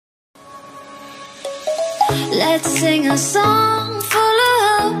Let's sing a song full of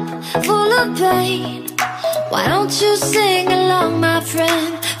hope, full of pain. Why don't you sing along, my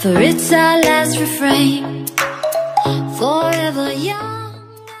friend? For it's our last refrain. Forever young,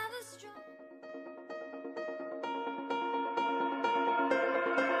 ever strong.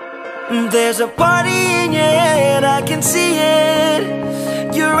 There's a party in your head, I can see it.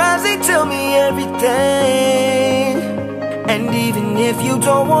 Your eyes, they tell me everything. And even if you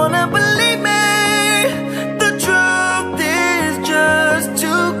don't wanna believe me, the truth is just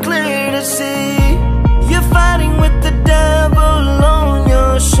too clear to see. You're fighting with the devil on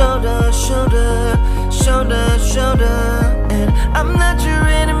your shoulder, shoulder, shoulder, shoulder. And I'm not your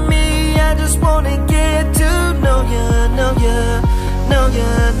enemy, I just wanna get to know ya, know ya, know ya,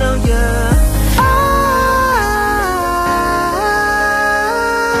 know ya.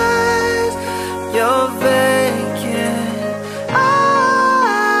 Eyes, you're vacant.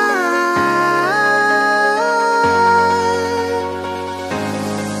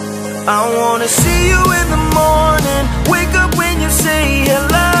 I wanna see you in the morning, wake up when you say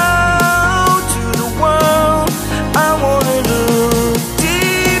hello to the world. I wanna look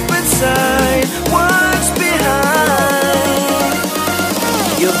deep inside what's behind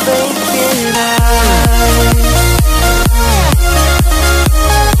your vacant eyes.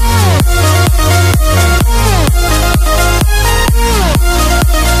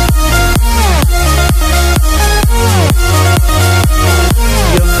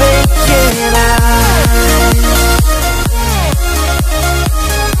 Your vacant eyes.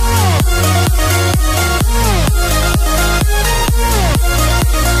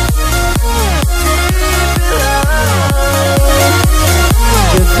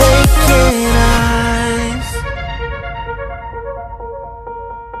 Your vacant eyes.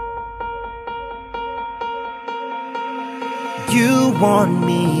 You want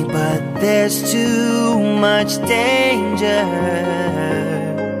me, but there's too much danger.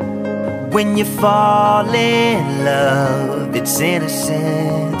 When you fall in love, it's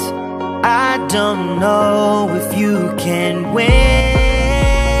innocent. I don't know if you can win.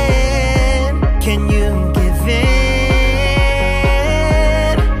 Can you give in?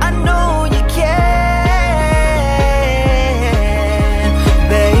 I know you can,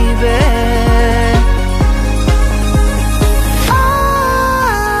 baby.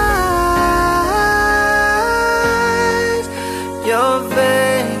 Eyes, you're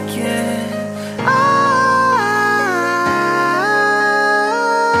vacant.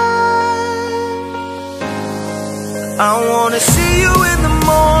 I wanna see you in the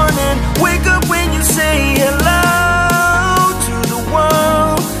morning, wake up when you say hello